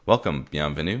Welcome,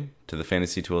 bienvenue, to the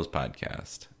Fantasy Tools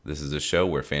Podcast. This is a show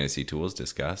where fantasy tools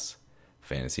discuss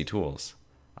fantasy tools.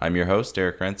 I'm your host,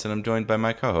 Eric Rentz, and I'm joined by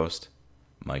my co-host,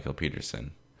 Michael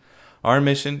Peterson. Our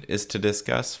mission is to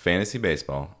discuss fantasy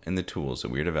baseball and the tools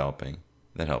that we're developing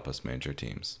that help us manage our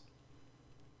teams.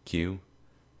 Cue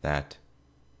that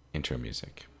intro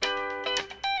music.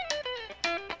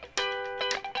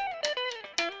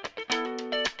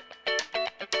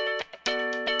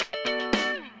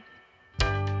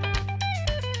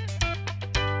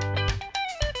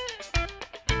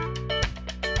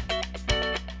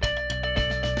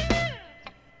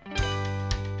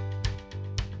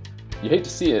 You hate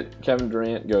to see it. Kevin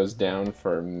Durant goes down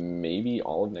for maybe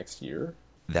all of next year.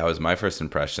 That was my first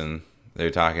impression.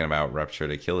 They're talking about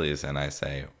ruptured Achilles, and I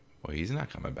say, well, he's not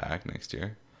coming back next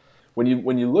year. When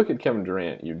you look at Kevin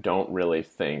Durant, you don't really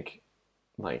think,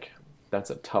 like, that's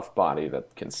a tough body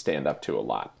that can stand up to a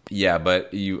lot. Yeah,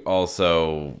 but you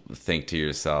also think to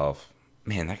yourself,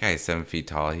 man, that guy is 7 feet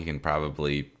tall. He could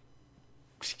probably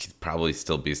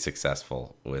still be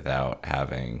successful without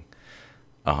having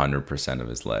 100% of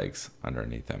his legs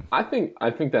underneath him. I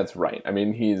think that's right. I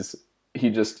mean,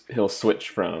 he'll switch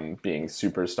from being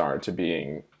superstar to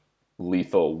being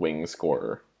lethal wing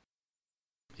scorer.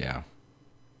 Yeah.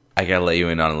 I gotta let you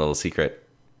in on a little secret.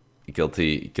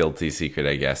 Guilty secret,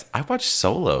 I guess. I watched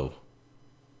Solo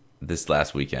this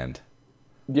last weekend.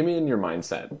 Give me in your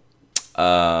mindset.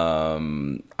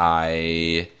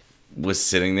 I was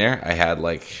sitting there. I had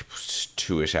like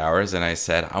 2-ish hours, and I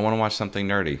said, I want to watch something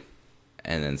nerdy.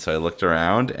 And then so I looked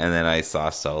around, and then I saw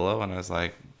Solo, and I was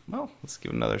like, well, let's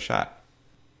give it another shot.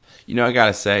 You know, I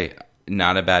gotta say,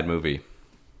 not a bad movie.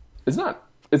 It's not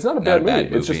a bad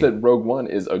movie. It's just that Rogue One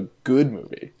is a good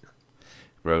movie.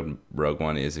 Rogue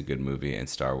One is a good movie, and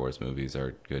Star Wars movies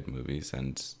are good movies,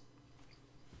 and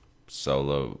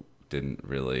Solo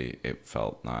it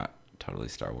felt not totally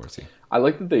Star Warsy. I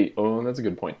like that that's a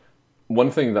good point.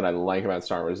 One thing that I like about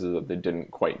Star Wars is that they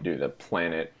didn't quite do the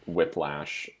planet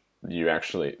whiplash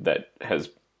that has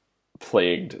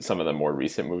plagued some of the more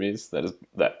recent movies.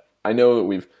 That I know that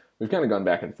we've kind of gone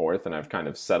back and forth, and I've kind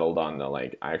of settled on the,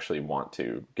 like, I actually want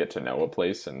to get to know a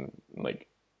place and, like,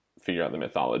 figure out the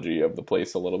mythology of the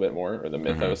place a little bit more, or the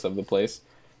mythos of the place.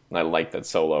 And I like that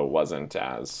Solo wasn't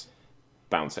as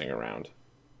bouncing around.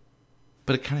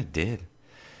 But it kind of did.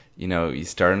 You know, you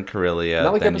start in Corellia,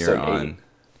 not like then episode 8.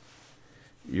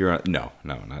 You're on, no,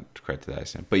 not quite to that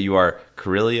extent. But you are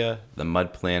Corellia, the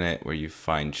mud planet where you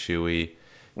find Chewie.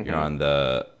 Mm-hmm. You're on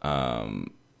the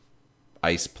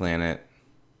ice planet.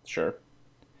 Sure.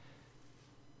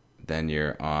 Then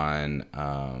you're on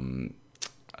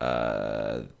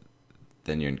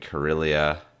then you're in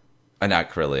Corellia. Not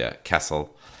Corellia,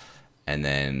 Kessel. And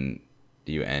then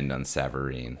you end on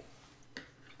Savareen.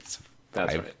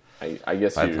 That's right. I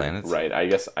guess five planets. Right. I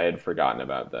guess I had forgotten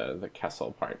about the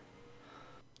Kessel part.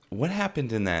 What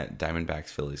happened in that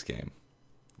Diamondbacks-Phillies game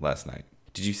last night?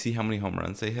 Did you see how many home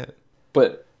runs they hit?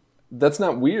 But that's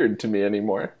not weird to me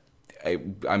anymore.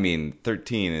 I mean,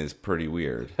 13 is pretty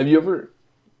weird. Have you ever...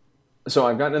 So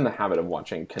I've gotten in the habit of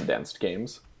watching condensed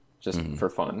games, just for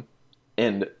fun.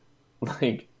 And,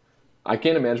 like, I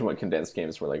can't imagine what condensed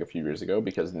games were like a few years ago,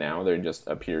 because now they just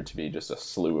appear to be just a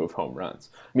slew of home runs.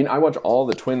 I mean, I watch all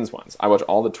the Twins ones. I watch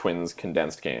all the Twins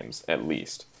condensed games, at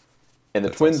least. And the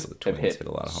Twins have hit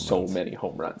a lot of home so runs. many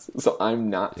home runs. So I'm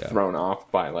not thrown off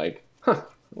by, like, a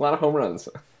lot of home runs.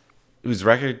 It was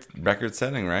record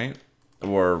setting, right?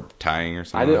 Or tying or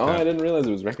something like that. I didn't realize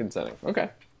it was record setting. Okay.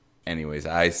 Anyways,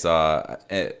 I saw...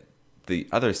 the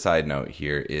other side note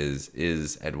here is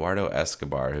Eduardo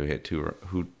Escobar, who hit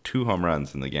two home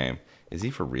runs in the game. Is he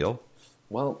for real?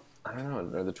 Well, I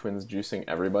don't know. Are the Twins juicing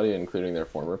everybody, including their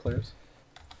former players?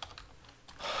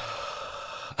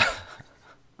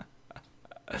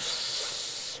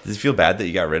 Does it feel bad that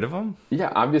you got rid of him?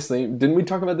 Yeah, obviously. Didn't we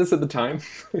talk about this at the time?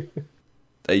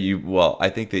 I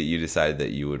think that you decided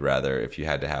that you would rather, if you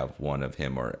had to have one of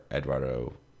him or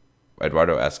Eduardo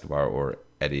Escobar or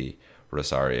Eddie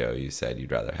Rosario, you said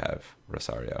you'd rather have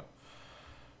Rosario.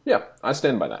 Yeah, I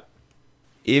stand by that.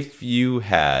 If you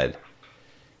had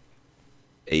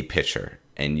a pitcher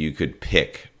and you could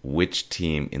pick which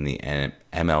team in the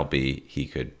MLB he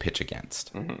could pitch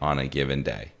against on a given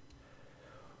day,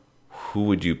 who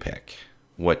would you pick?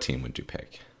 What team would you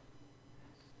pick?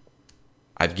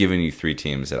 I've given you 3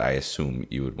 teams that I assume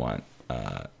you would want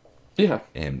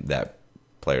that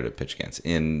player to pitch against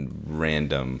in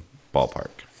random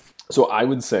ballpark. So I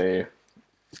would say...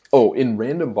 Oh, in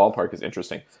random ballpark is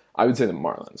interesting. I would say the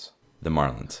Marlins. The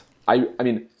Marlins. I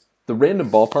mean, the random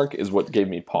ballpark is what gave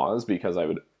me pause, because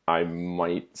I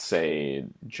might say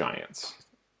Giants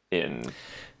in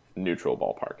neutral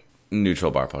ballpark.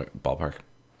 Neutral ballpark.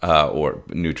 Or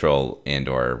neutral and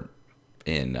or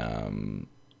in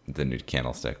the new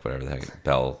candlestick, whatever the heck,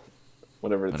 bell.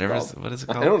 Whatever it's called. What is it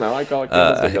I called? don't know. I call it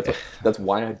candlestick. That's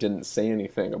why I didn't say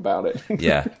anything about it.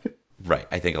 Yeah, right.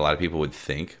 I think a lot of people would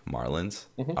think Marlins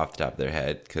off the top of their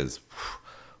head because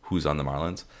who's on the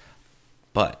Marlins?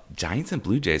 But Giants and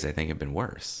Blue Jays, I think, have been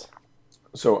worse.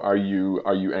 So are you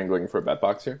angling for a bet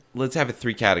box here? Let's have it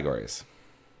 3 categories.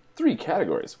 3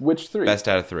 categories. Which 3? Best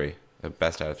out of 3.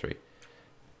 Best out of 3.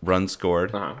 Runs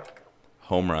scored. Uh-huh.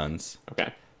 Home runs.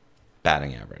 Okay.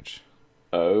 Batting average.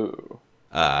 Oh.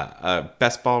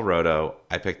 Best ball roto.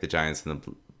 I picked the Giants and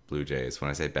the Blue Jays. When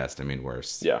I say best, I mean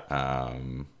worst. Yeah.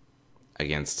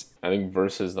 Against. I think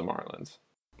versus the Marlins.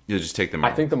 You'll just take the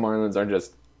Marlins. I think the Marlins are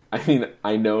just. I mean,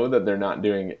 I know that they're not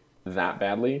doing that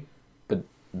badly, but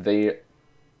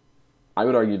I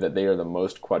would argue that they are the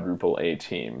most quadruple A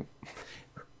team.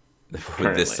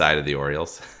 With this side of the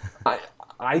Orioles.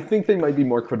 I think they might be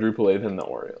more quadruple A than the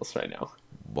Orioles right now.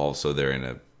 Also, they're in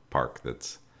a park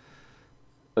that's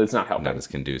It's not helping. not as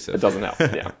conducive. It doesn't help.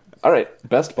 Yeah. All right.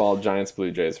 Best ball, Giants,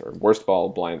 Blue Jays, or worst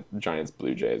ball, Giants,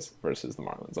 Blue Jays versus the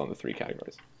Marlins on the 3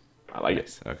 categories. I like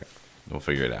it. Okay. We'll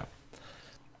figure it out.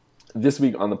 This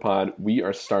week on the pod, we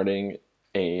are starting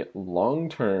a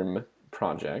long-term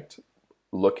project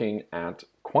looking at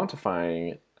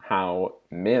quantifying how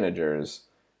managers,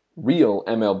 real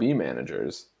MLB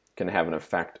managers, can have an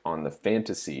effect on the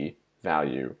fantasy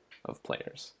value of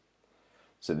players.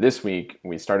 So this week,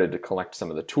 we started to collect some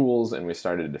of the tools and we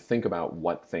started to think about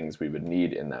what things we would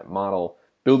need in that model,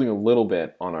 building a little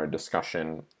bit on our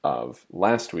discussion of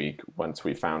last week once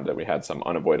we found that we had some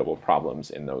unavoidable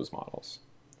problems in those models.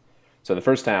 So the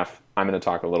first half, I'm going to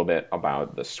talk a little bit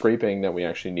about the scraping that we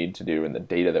actually need to do and the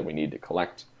data that we need to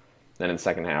collect. Then in the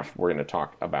second half, we're going to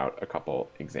talk about a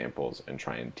couple examples and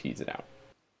try and tease it out.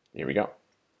 Here we go.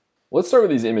 Let's start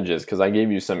with these images because I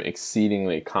gave you some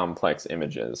exceedingly complex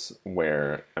images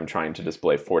where I'm trying to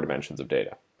display 4 dimensions of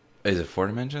data. Is it 4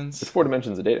 dimensions? It's 4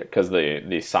 dimensions of data because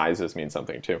the sizes mean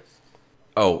something too.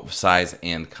 Oh, size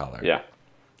and color. Yeah,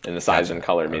 and the size Gotcha. and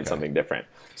color mean Okay. something different.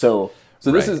 So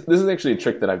this Right. is actually a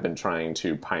trick that I've been trying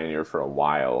to pioneer for a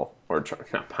while, or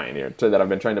not pioneer, that I've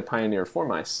been trying to pioneer for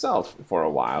myself for a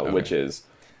while, Okay. which is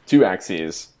 2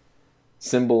 axes,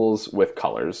 symbols with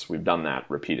colors. We've done that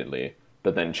repeatedly,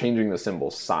 but then changing the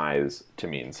symbol size to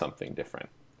mean something different.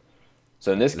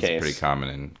 So in this It's case, pretty common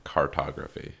in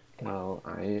cartography. well,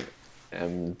 I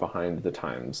am behind the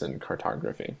times in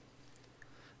cartography.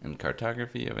 In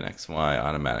cartography, you have an XY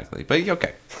automatically. But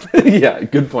okay. Yeah,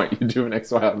 good point. You do an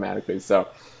XY automatically. So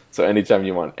anytime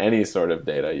you want any sort of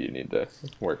data, you need to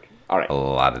work. All right. A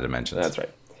lot of dimensions. That's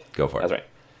right. Go for it. That's right.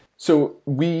 So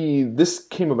this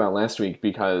came about last week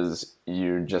because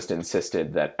you just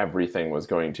insisted that everything was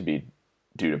going to be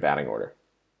due to batting order.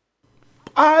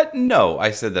 No, I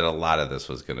said that a lot of this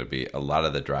was going to be, a lot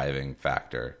of the driving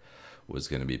factor was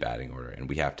going to be batting order. And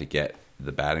we have to get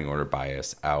the batting order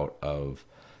bias out of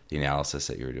the analysis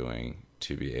that you're doing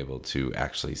to be able to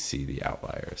actually see the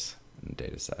outliers in the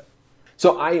data set.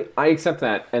 So I accept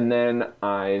that. And then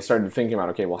I started thinking about,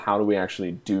 okay, well, how do we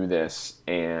actually do this?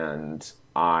 And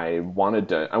I wanted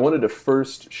to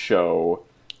first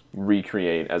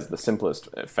recreate as the simplest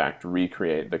effect,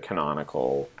 recreate the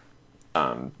canonical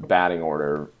batting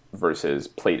order versus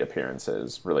plate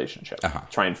appearances relationship. Uh-huh.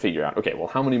 Try and figure out, okay, well,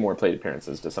 how many more plate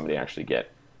appearances does somebody actually get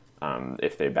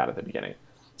if they bat at the beginning?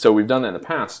 So we've done that in the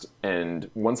past, and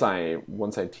once I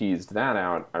teased that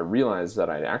out, I realized that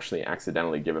I'd actually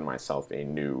accidentally given myself a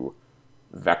new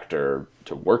vector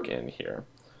to work in here,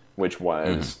 which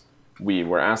was we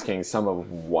were asking some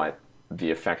of what the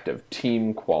effect of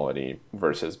team quality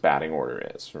versus batting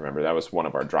order is. Remember, that was one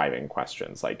of our driving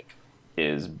questions, like,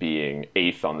 is being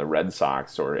 8th on the Red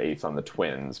Sox or 8th on the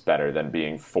Twins better than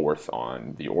being 4th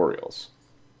on the Orioles?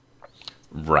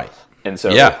 Right. And so,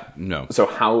 Yeah. No. So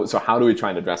how do we try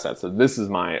and address that? So this is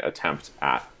my attempt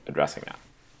at addressing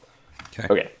that.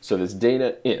 Okay, so this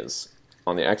data is,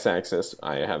 on the x-axis,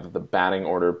 I have the batting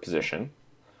order position.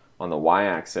 On the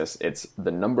y-axis, it's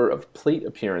the number of plate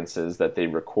appearances that they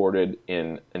recorded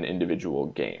in an individual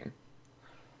game.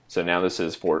 So now this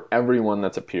is for everyone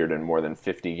that's appeared in more than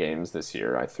 50 games this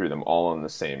year. I threw them all on the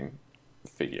same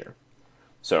figure.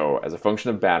 So as a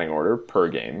function of batting order per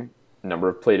game, number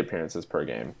of plate appearances per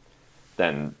game,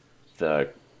 then the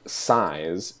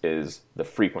size is the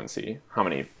frequency, how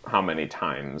many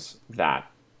times that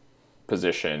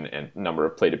position and number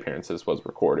of plate appearances was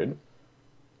recorded.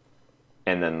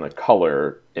 And then the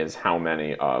color is how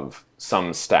many of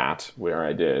some stat where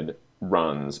I did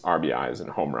runs, RBIs, and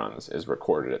home runs is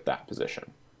recorded at that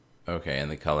position. Okay, and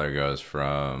the color goes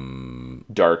from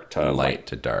Dark to light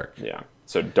to dark. Yeah.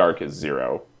 So dark is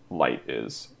 0, light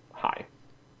is high.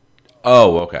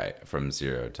 Oh, okay. From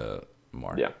 0 to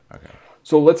more. Yeah. Okay.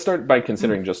 So let's start by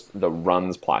considering just the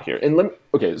runs plot here. And let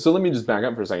me just back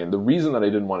up for a second. The reason that I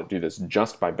didn't want to do this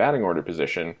just by batting order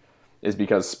position is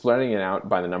because spreading it out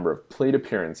by the number of plate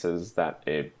appearances that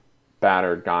a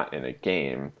batter got in a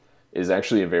game is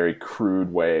actually a very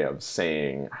crude way of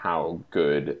saying how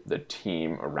good the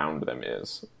team around them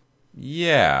is.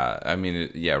 Yeah, I mean,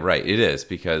 yeah, right. It is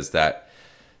because the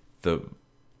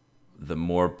the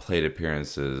more plate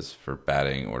appearances for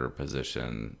batting order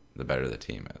position, the better the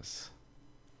team is.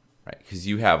 Right, because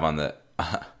you have on the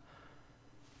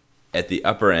at the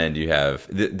upper end, you have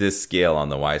this scale on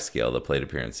the Y scale. The plate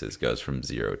appearances goes from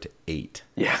 0 to 8.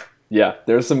 Yeah. Yeah,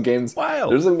 there's some games.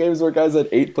 Wild. There's some games where guys had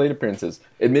 8 plate appearances.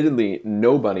 Admittedly,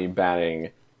 nobody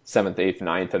batting 7th, 8th,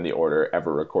 9th in the order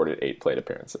ever recorded 8 plate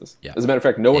appearances. Yeah. As a matter of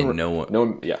fact, no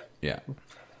one. Yeah. Yeah.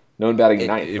 No one batting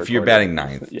 9th. If you're batting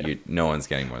 9th, no one's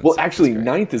getting more than Well, 6. actually,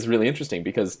 9th is really interesting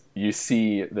because you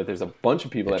see that there's a bunch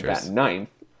of people that bat 9th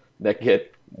that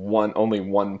get only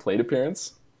one plate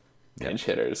appearance. Pinch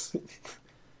hitters.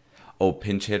 Oh,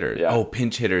 pinch hitters. Yeah. Oh,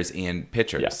 pinch hitters and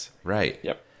pitchers. Yeah. Right.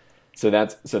 Yep. So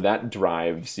that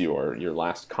drives your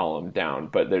last column down,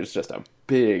 but there's just a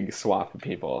big swath of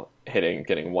people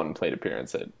getting one plate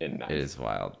appearance in 9th. It is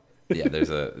wild. Yeah, there's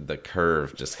the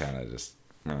curve just kind of just.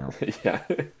 Yeah.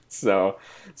 So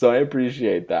I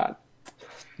appreciate that.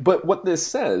 But what this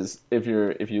says, if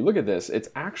you look at this, it's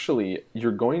actually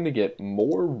you're going to get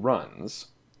more runs.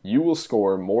 You will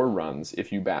score more runs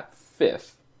if you bat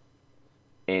 5th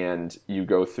and you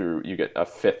get a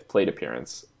 5th plate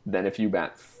appearance than if you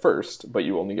bat 1st, but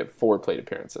you only get 4 plate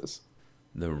appearances.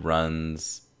 The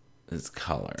runs is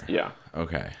color. Yeah.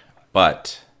 Okay.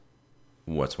 But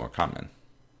what's more common?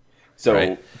 So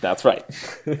right? That's right.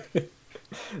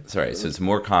 Sorry. So it's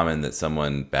more common that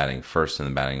someone batting 1st in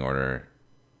the batting order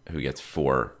who gets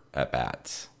 4 at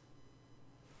bats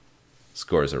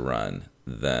scores a run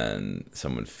than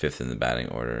someone 5th in the batting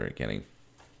order getting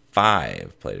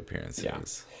 5 plate appearances. Yeah.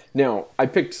 Now, I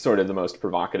picked sort of the most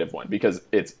provocative one because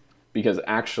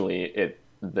actually it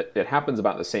happens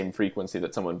about the same frequency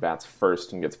that someone bats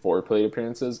 1st and gets 4 plate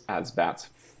appearances as bats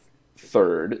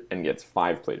 3rd and gets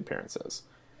 5 plate appearances.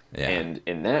 Yeah. And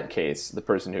in that case, the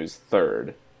person who's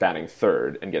batting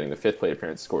 3rd and getting the 5th plate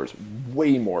appearance scores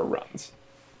way more runs.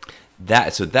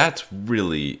 That's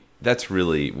really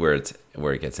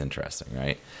where it gets interesting,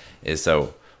 right? Is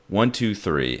so 1, 2,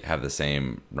 3 have the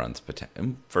same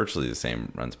virtually the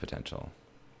same runs potential.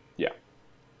 Yeah,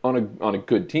 on a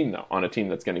good team though, on a team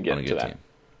that's going to get to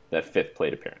that 5th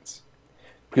plate appearance,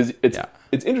 because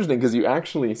it's interesting because you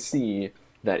actually see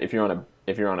that if you're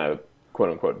on a quote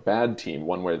unquote bad team,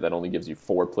 one where that only gives you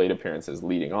 4 plate appearances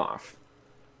leading off,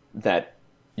 that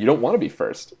you don't want to be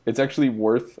 1st. It's actually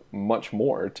worth much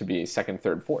more to be 2nd,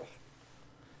 3rd, 4th.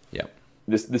 Yeah.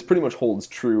 This pretty much holds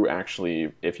true,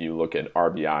 actually, if you look at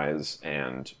RBIs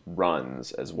and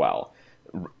runs as well.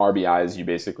 RBIs, you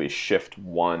basically shift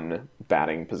one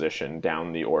batting position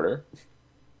down the order.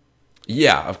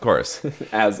 Yeah, of course.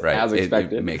 as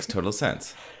expected. It makes total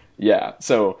sense. Yeah.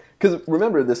 So, because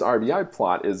remember, this RBI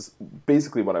plot is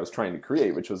basically what I was trying to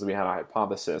create, which was we had a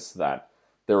hypothesis that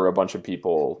there were a bunch of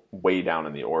people way down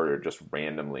in the order just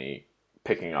randomly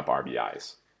picking up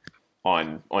RBIs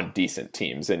on decent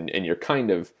teams, and you're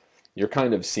kind of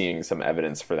seeing some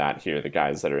evidence for that here. The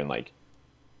guys that are in like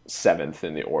 7th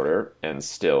in the order and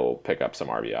still pick up some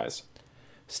RBIs,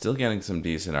 still getting some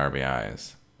decent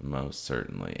RBIs, most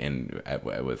certainly, and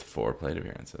with 4 plate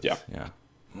appearances. Yeah.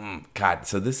 God,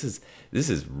 so this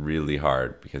is really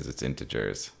hard because it's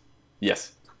integers.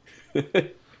 Yes.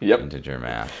 Yep. Integer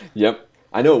math. Yep.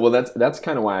 I know. Well, that's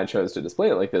kind of why I chose to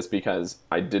display it like this, because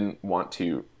I didn't want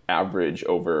to average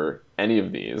over any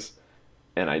of these,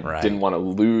 and I didn't want to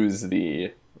lose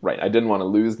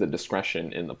the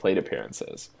discretion in the plate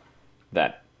appearances,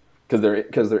 that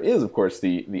because there is, of course,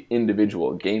 the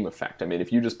individual game effect. I mean,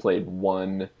 if you just played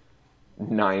 9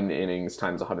 innings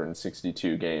times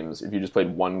 162 games, if you just played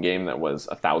one game that was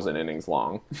 1,000 innings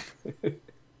long,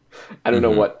 I don't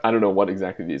know what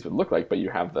exactly these would look like, but you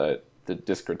have the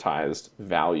discretized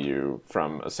value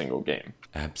from a single game.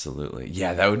 Absolutely.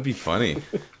 Yeah, that would be funny.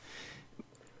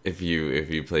 If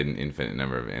you played an infinite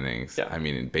number of innings. Yeah. I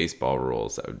mean, in baseball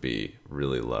rules, that would be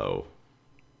really low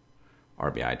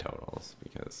RBI totals,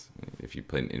 because if you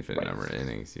played an infinite number of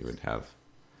innings, you would have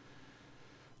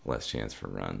less chance for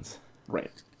runs.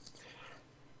 Right.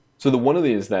 So one of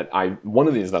these that I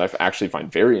actually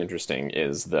find very interesting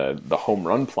is the home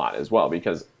run plot as well,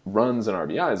 because runs and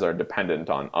RBIs are dependent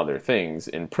on other things.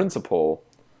 In principle,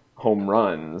 home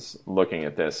runs, looking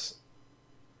at this,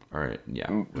 All right, yeah,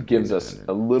 would be gives us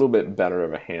independent. a little bit better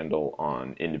of a handle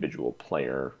on individual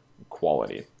player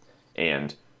quality.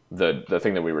 And the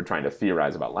thing that we were trying to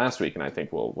theorize about last week, and I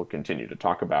think we'll continue to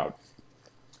talk about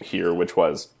here, which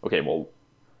was, okay, well,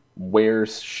 where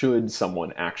should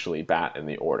someone actually bat in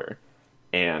the order?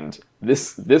 And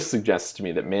this suggests to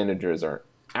me that managers have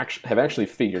actually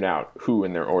figured out who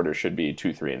in their order should be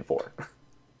 2, 3, and 4.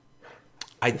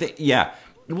 I think, yeah.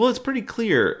 Well, it's pretty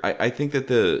clear. I think that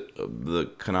the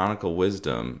canonical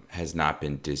wisdom has not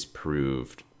been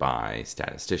disproved by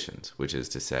statisticians, which is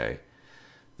to say,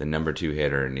 the number 2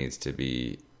 hitter needs to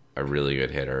be a really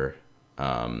good hitter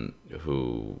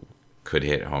who could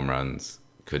hit home runs,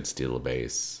 could steal a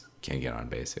base, can get on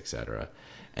base, etc.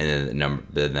 And then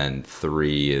then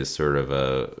 3 is sort of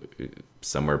a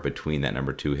somewhere between that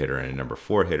number 2 hitter and a number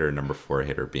 4 hitter. Number 4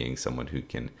 hitter being someone who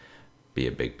can be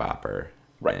a big bopper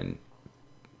Right. and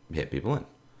hit people in.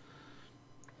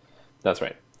 That's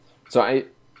right. So I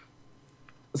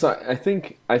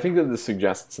think that this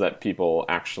suggests that people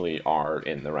actually are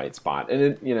in the right spot,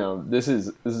 and this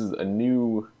is a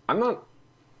new. I'm not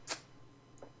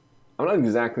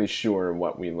exactly sure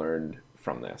what we learned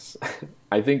from this.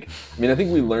 I think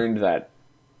we learned that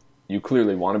you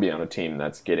clearly want to be on a team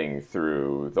that's getting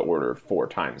through the order 4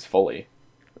 times fully.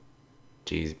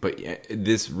 Jeez, but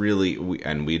this really,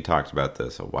 we talked about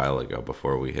this a while ago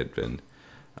before we had been,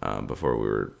 before we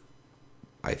were,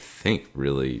 I think,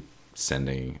 really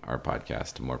sending our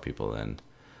podcast to more people than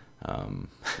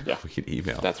we could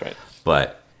email. That's right.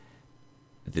 But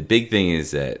the big thing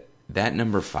is that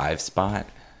number 5 spot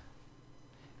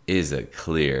is the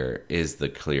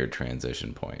clear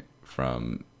transition point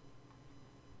from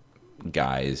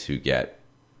guys who get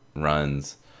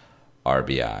runs,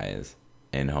 RBIs,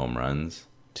 and home runs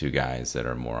to guys that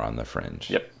are more on the fringe.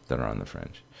 Yep. That are on the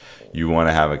fringe. You want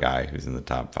to have a guy who's in the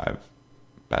top 5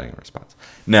 batting response.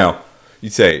 Now, you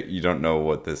say you don't know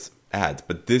what this adds,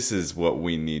 but this is what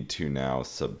we need to now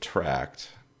subtract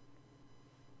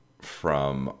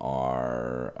from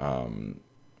our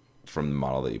from the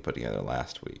model that you put together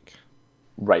last week.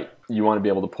 Right. You want to be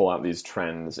able to pull out these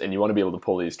trends, and you want to be able to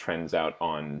pull these trends out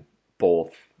on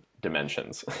both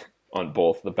dimensions, on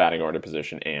both the batting order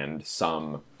position and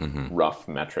some rough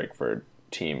metric for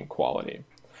team quality.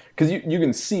 Because you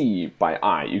can see by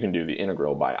eye, you can do the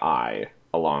integral by eye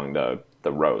along the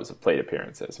rows of plate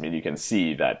appearances. I mean, you can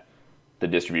see that the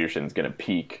distribution is going to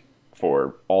peak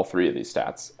for all 3 of these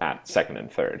stats at second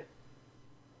and third.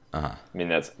 I mean,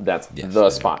 that's the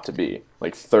spot to be.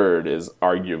 Like, third is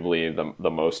arguably the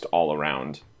most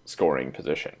all-around scoring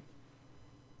position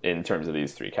in terms of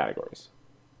these 3 categories.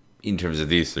 In terms of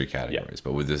these 3 categories.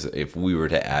 But with this, if we were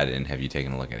to add in, have you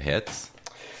taken a look at hits?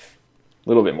 A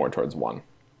little bit more towards 1.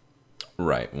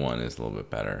 Right, 1 is a little bit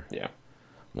better. Yeah.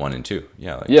 1 and 2.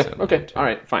 Yeah. Like Yeah. I said, Okay. All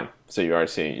right. Fine. So you are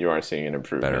seeing an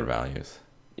improvement. Better values.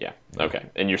 Yeah. Okay.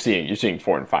 And you're seeing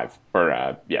 4 and 5,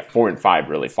 or 4 and 5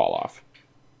 really fall off.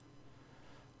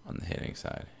 On the hitting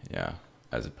side, yeah,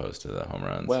 as opposed to the home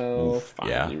runs. Well, fine.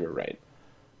 Yeah. You were right.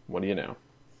 What do you know?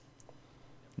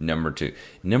 Number 2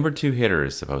 hitter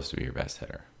is supposed to be your best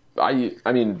hitter. I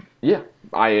mean,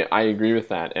 I agree with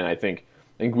that, and I think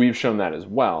we've shown that as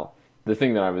well. The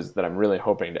thing that I'm really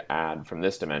hoping to add from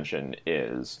this dimension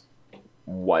is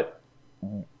what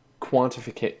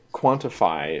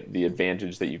quantify the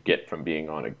advantage that you get from being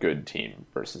on a good team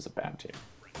versus a bad team.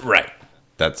 Right.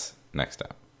 That's next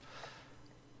step.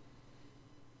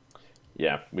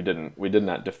 Yeah, we did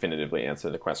not definitively answer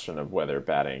the question of whether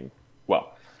batting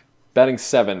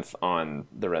 7th on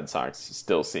the Red Sox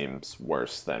still seems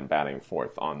worse than batting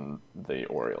 4th on the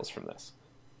Orioles from this.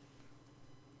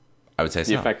 I would say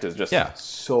The effect is just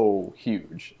so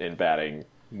huge in batting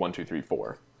 1, 2, 3,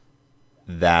 4.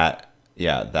 That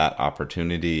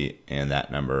opportunity and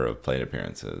that number of plate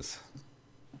appearances.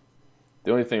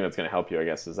 The only thing that's going to help you, I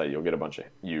guess, is that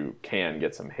you can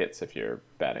get some hits if you're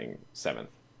batting 7th.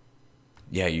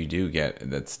 Yeah, you do get,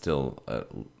 that's still a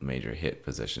major hit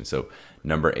position. So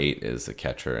number 8 is the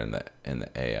catcher in the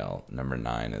AL. Number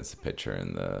 9 is the pitcher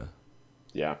in the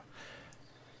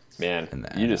Man, in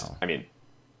the you NL. just, I mean,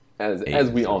 as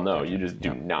we all know, you just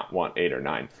do not want 8 or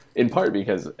 9. In part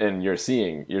because, and you're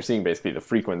seeing basically the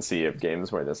frequency of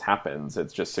games where this happens.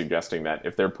 It's just suggesting that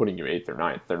if they're putting you 8th or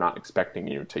 9th, they're not expecting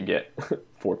you to get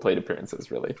 4 plate appearances,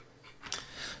 really.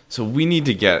 So we need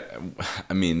to get,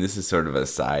 I mean, this is sort of a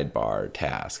sidebar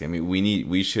task. I mean,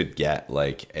 we should get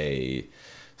like a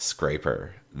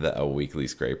scraper, a weekly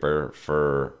scraper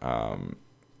for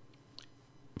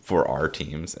for our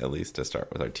teams, at least to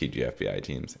start with our TGFBI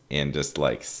teams, and just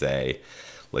like say,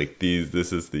 like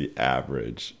this is the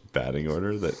average batting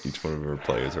order that each one of our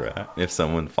players are at. If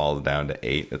someone falls down to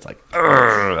 8, it's like,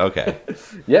 okay.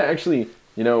 Yeah, actually,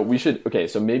 we should. Okay,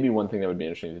 so maybe one thing that would be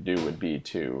interesting to do would be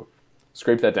to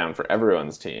scrape that down for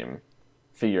everyone's team,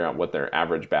 figure out what their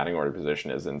average batting order position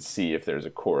is, and see if there's a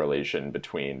correlation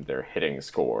between their hitting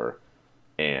score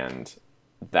and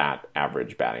that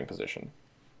average batting position.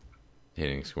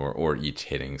 Hitting score, or each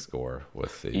hitting score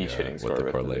with the score what the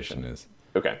with correlation is.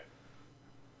 Okay.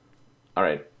 All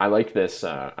right. I like this.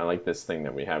 I like this thing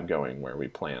that we have going where we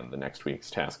plan the next week's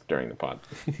task during the pod.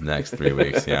 Next 3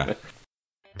 weeks, yeah.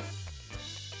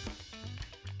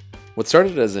 What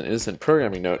started as an innocent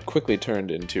programming note quickly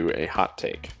turned into a hot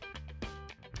take.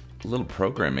 A little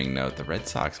programming note: the Red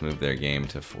Sox moved their game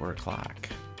to 4:00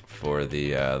 for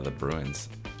the Bruins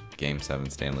Game 7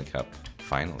 Stanley Cup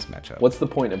Finals matchup. What's the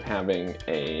point of having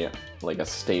a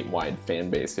statewide fan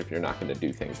base if you're not going to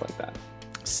do things like that?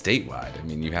 Statewide? I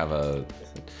mean, you have a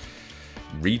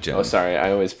region. Oh, sorry.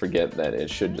 I always forget that it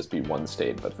should just be one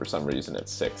state, but for some reason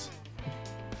it's 6.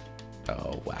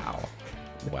 Oh, wow.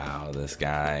 Wow, this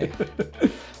guy.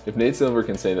 If Nate Silver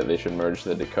can say that they should merge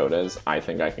the Dakotas, I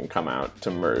think I can come out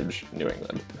to merge New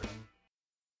England.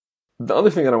 The other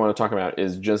thing that I want to talk about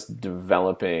is just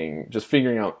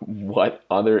figuring out what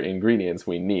other ingredients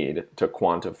we need to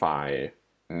quantify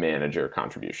manager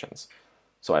contributions.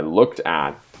 So I looked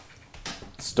at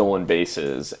stolen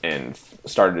bases and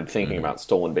started thinking about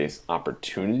stolen base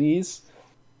opportunities.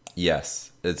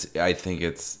 Yes, I think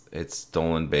it's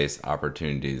stolen base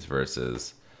opportunities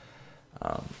versus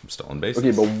stolen bases.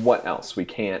 Okay, but what else? It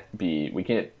can't be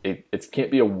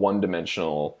a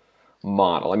one-dimensional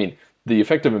model. I mean, the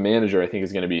effect of a manager, I think,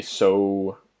 is going to be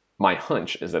so. My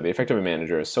hunch is that the effect of a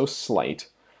manager is so slight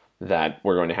that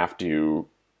we're going to have to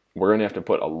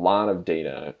put a lot of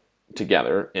data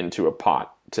together into a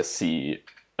pot to see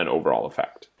an overall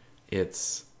effect.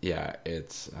 It's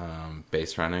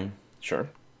base running. Sure.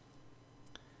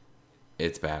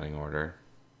 It's batting order.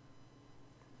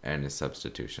 And it's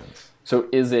substitutions. So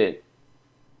is it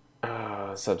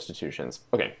substitutions?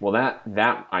 Okay, well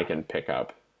that I can pick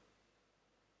up.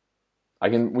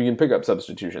 We can pick up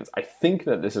substitutions. I think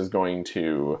that this is going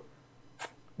to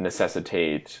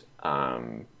necessitate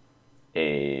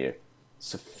a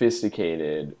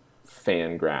sophisticated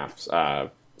Fangraphs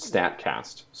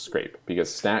StatCast scrape, because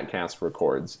StatCast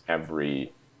records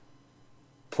every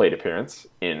plate appearance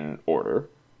in order.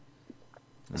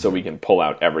 So we can pull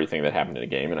out everything that happened in a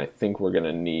game, and I think we're going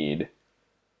to need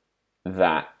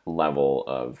that level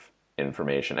of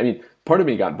information. I mean, part of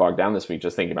me got bogged down this week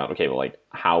just thinking about, okay, well, like,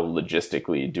 how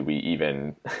logistically do we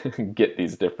even get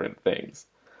these different things?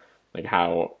 Like,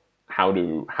 how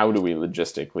do we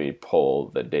logistically pull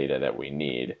the data that we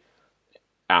need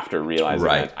after realizing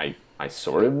that I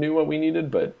sort of knew what we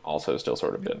needed, but also still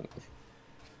sort of didn't.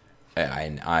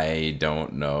 I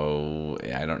don't know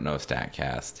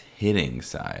StatCast hitting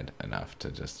side enough to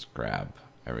just grab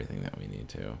everything that we need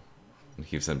to. It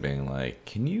keeps on being like,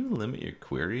 can you limit your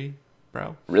query,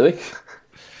 bro? Really?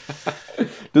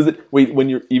 Does it when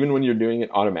you're doing it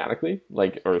automatically,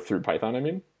 like, or through Python? I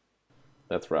mean,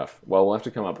 that's rough. Well, we'll have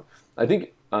to come up. I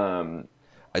think.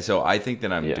 So I think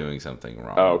that I'm doing something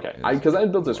wrong. Oh, okay. Because I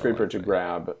built a scraper to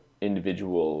grab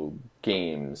individual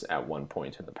games at one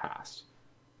point in the past.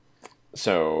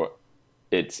 So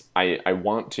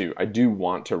I do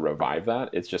want to revive that.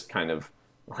 It's just kind of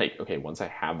like, okay, once I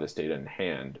have this data in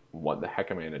hand, what the heck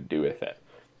am I going to do with it?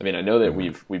 I mean, I know that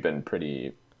we've been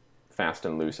pretty fast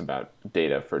and loose about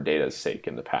data for data's sake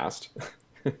in the past.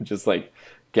 Just like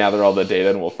gather all the data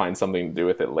and we'll find something to do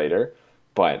with it later.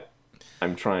 But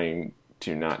I'm trying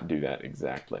to not do that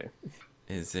exactly.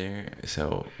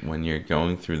 So when you're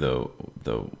going through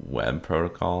the web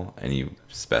protocol and you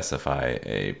specify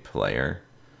a player,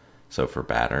 so for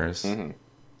batters,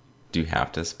 do you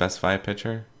have to specify a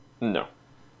pitcher? No.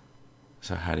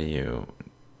 So how do you?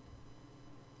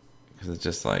 Because it's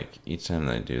just like each time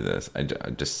that I do this, I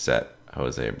just set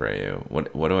Jose Abreu.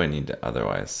 What do I need to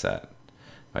otherwise set?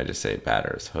 If I just say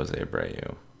batters, Jose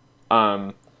Abreu.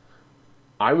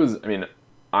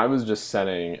 I was just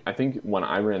setting, I think when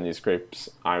I ran these scrapes,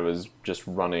 I was just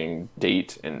running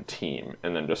date and team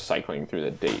and then just cycling through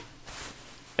the date.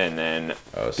 And then,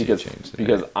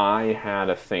 because I had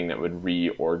a thing that would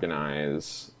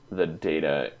reorganize the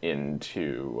data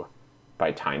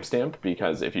by timestamp,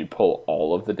 because if you pull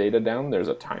all of the data down, there's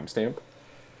a timestamp.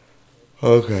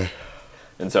 Okay.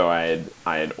 And so I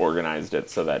had organized it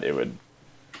so that it would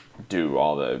do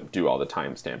all the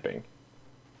timestamping.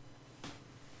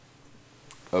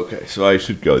 Okay, so I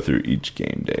should go through each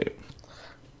game date.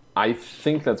 I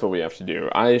think that's what we have to do.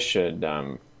 I should. I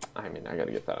mean, I got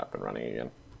to get that up and running again.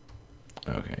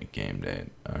 Okay, game day.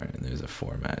 All right, and there's a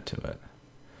format to it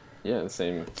Yeah, the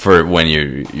same. for when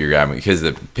you're grabbing, because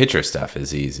the picture stuff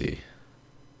is easy.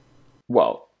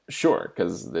 Well, sure,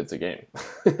 because it's a game.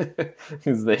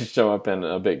 Because they show up in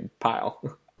a big pile.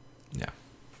 Yeah.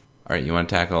 All right, you want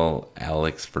to tackle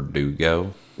Alex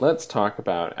Verdugo? Let's talk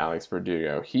about Alex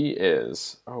Verdugo. He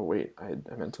is. Oh wait, I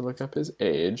meant to look up his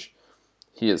age.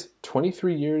 He is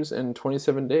 23 years and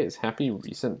 27 days. Happy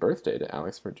recent birthday to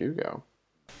Alex Verdugo.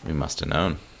 We must have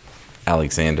known.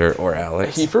 Alexander or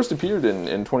Alex? He first appeared in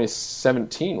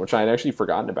 2017, which I had actually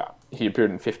forgotten about. He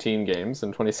appeared in 15 games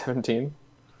in 2017,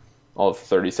 all of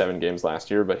 37 games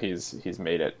last year, but he's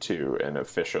made it to an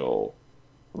official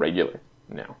regular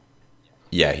now.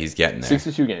 Yeah, he's getting there.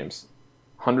 62 games,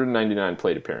 199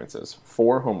 plate appearances,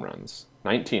 4 home runs,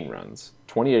 19 runs,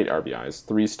 28 RBIs,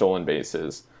 3 stolen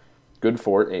bases, good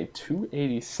for a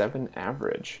 287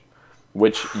 average,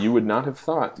 which you would not have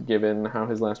thought given how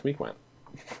his last week went.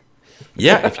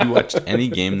 Yeah, if you watched any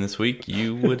game this week,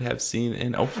 you would have seen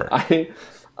an offer. I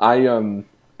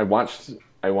watched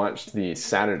the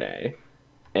Saturday,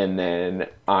 and then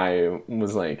I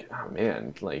was like, oh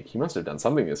man, like he must have done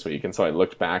something this week. And so I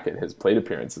looked back at his plate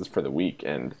appearances for the week,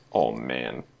 and oh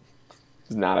man,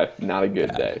 it's not a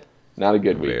good day, not a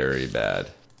good week. Very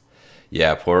bad.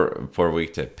 Yeah, poor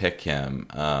week to pick him.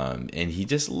 And he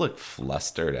just looked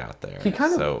flustered out there. He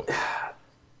kind of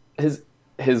his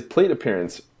plate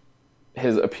appearance,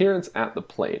 his appearance at the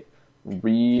plate,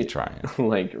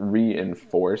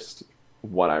 reinforced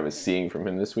what I was seeing from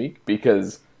him this week,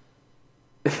 because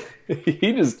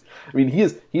he is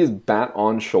bat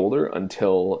on shoulder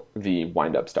until the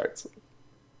windup starts.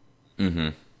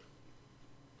 Mm-hmm.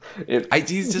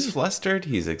 He's just flustered.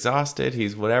 He's exhausted.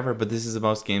 He's whatever. But this is the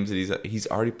most games that he's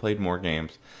already played more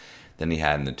games than he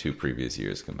had in the 2 previous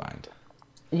years combined.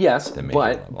 Yes,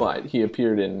 but he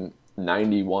appeared in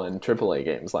 91 AAA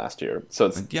games last year, so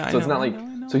it's not like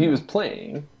so he was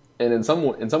playing. And in some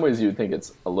ways, you would think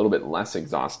it's a little bit less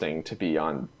exhausting to be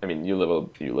on. I mean, you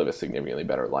live a significantly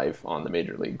better life on the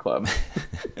major league club.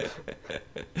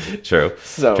 True.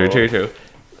 So, true.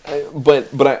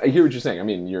 But I hear what you're saying. I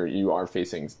mean, you are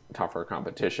facing tougher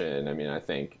competition. I mean, I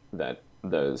think that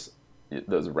those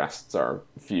rests are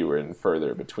fewer and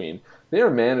further between. They are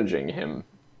managing him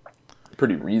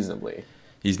pretty reasonably.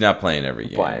 He's not playing every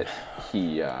game, but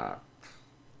he. I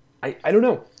don't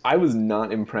know. I was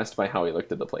not impressed by how he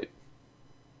looked at the plate.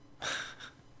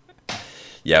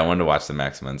 Yeah, I wanted to watch the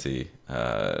Max Muncy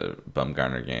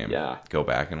Bumgarner game. Yeah. Go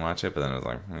back and watch it, but then I was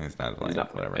like, he's not playing.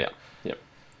 Whatever. Yeah. Yep.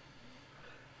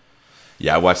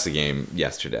 Yeah, I watched the game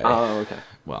yesterday. Oh, okay.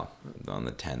 Well, on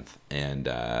the 10th, and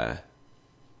that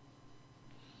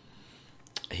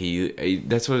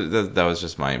was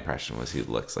just my impression. Was he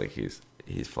looks like he's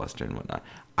flustered and whatnot.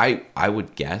 I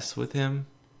would guess with him,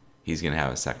 he's going to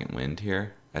have a second wind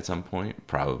here at some point,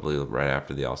 probably right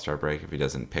after the All-Star break if he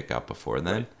doesn't pick up before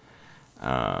then.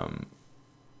 Right.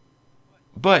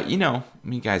 But,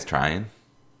 guy's trying.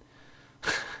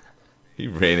 He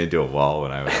ran into a wall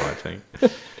when I was watching,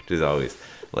 which is always,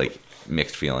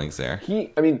 mixed feelings there.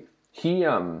 The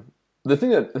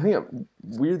thing that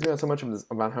weirds me out so much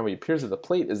about how he appears at the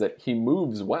plate is that he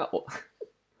moves well.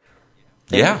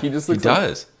 Yeah, he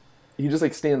does. He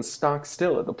just stands stock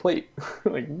still at the plate.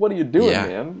 What are you doing,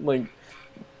 man?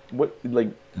 What?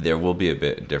 There will be a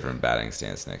bit different batting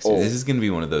stance next year. This is going to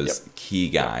be one of those key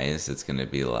guys that's going to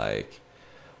be like,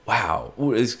 wow.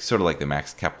 It's sort of like the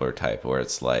Max Kepler type, where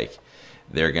it's like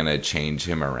they're going to change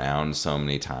him around so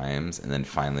many times, and then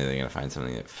finally they're going to find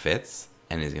something that fits,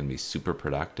 and he's going to be super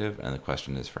productive. And the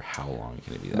question is, for how long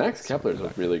can it be that? Max Kepler is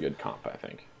a really good comp, I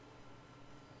think,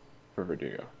 for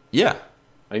Verdugo. Yeah.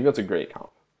 I think that's a great comp.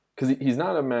 Because he's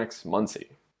not a Max Muncy.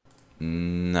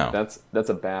 No. That's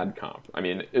a bad comp. I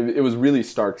mean, it was really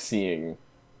stark seeing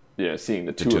the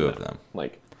two of them.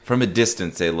 From a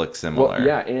distance, they look similar. Well,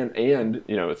 yeah, and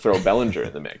throw Bellinger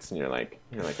in the mix, and you're like,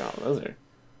 oh, those are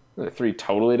 3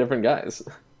 totally different guys.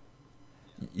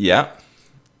 Yeah.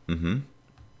 Mm-hmm.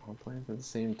 All playing for the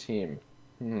same team.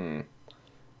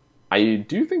 I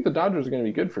do think the Dodgers are going to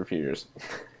be good for a few years.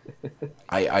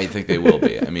 I think they will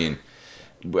be. I mean,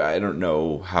 I don't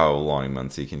know how long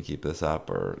Muncy can keep this up,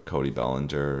 or Cody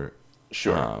Bellinger.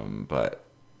 Sure. But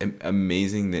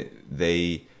amazing that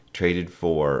they traded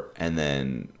for and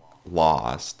then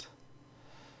lost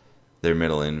their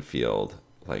middle infield,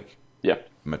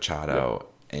 Machado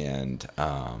and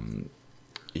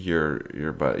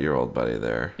your old buddy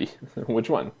there. Which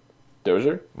one?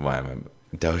 Dozier? Why am I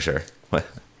Dozier? What?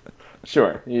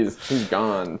 Sure, he's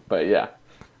gone, but yeah.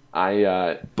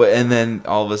 And then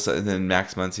all of a sudden, then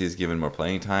Max Muncy is given more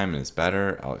playing time and is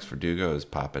better. Alex Verdugo is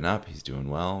popping up. He's doing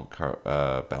well.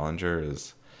 Bellinger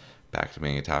is back to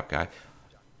being a top guy.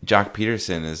 Jock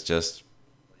Peterson is just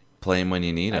playing when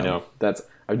you need him. I know.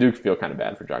 I do feel kind of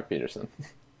bad for Jock Peterson.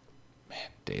 Man,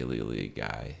 Daily League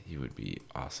guy. He would be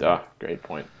awesome. Oh, great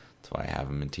point. That's why I have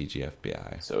him in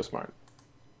TGFBI. So smart.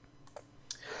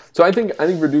 So I think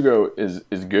Verdugo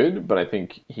is good, but I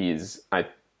think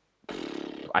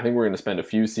I think we're going to spend a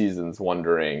few seasons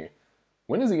wondering,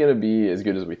 when is he going to be as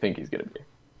good as we think he's going to be?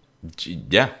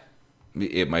 Yeah.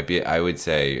 It might be. I would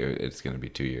say it's going to be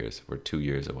 2 years. We're 2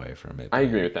 years away from it. I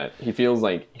agree with that. He feels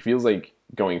like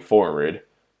going forward,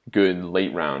 good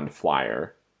late round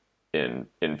flyer in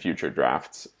future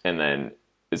drafts, and then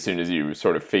as soon as you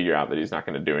sort of figure out that he's not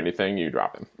going to do anything, you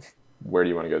drop him. Where do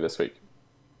you want to go this week?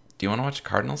 Do you want to watch a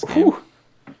Cardinals game? Whew.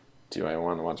 Do I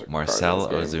want to watch a Marcell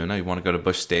Cardinals game? Ozuna? You want to go to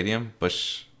Busch Stadium?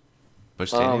 Busch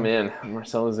Stadium? Oh man,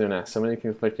 Marcell Ozuna. So many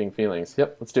conflicting feelings.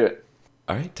 Yep, let's do it.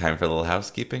 All right, time for a little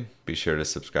housekeeping. Be sure to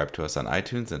subscribe to us on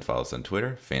iTunes and follow us on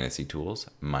Twitter, Fantasy Tools,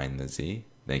 Mind the Z.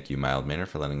 Thank you, Mild Manner,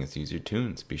 for letting us use your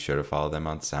tunes. Be sure to follow them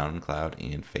on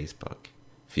SoundCloud and Facebook.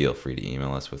 Feel free to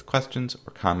email us with questions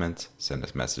or comments. Send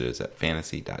us messages at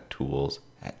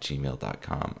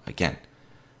fantasy.tools@gmail.com. Again,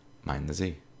 Mind the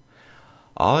Z.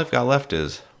 All I've got left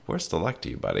is, worst of luck to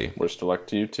you, buddy. Worst of luck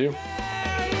to you, too.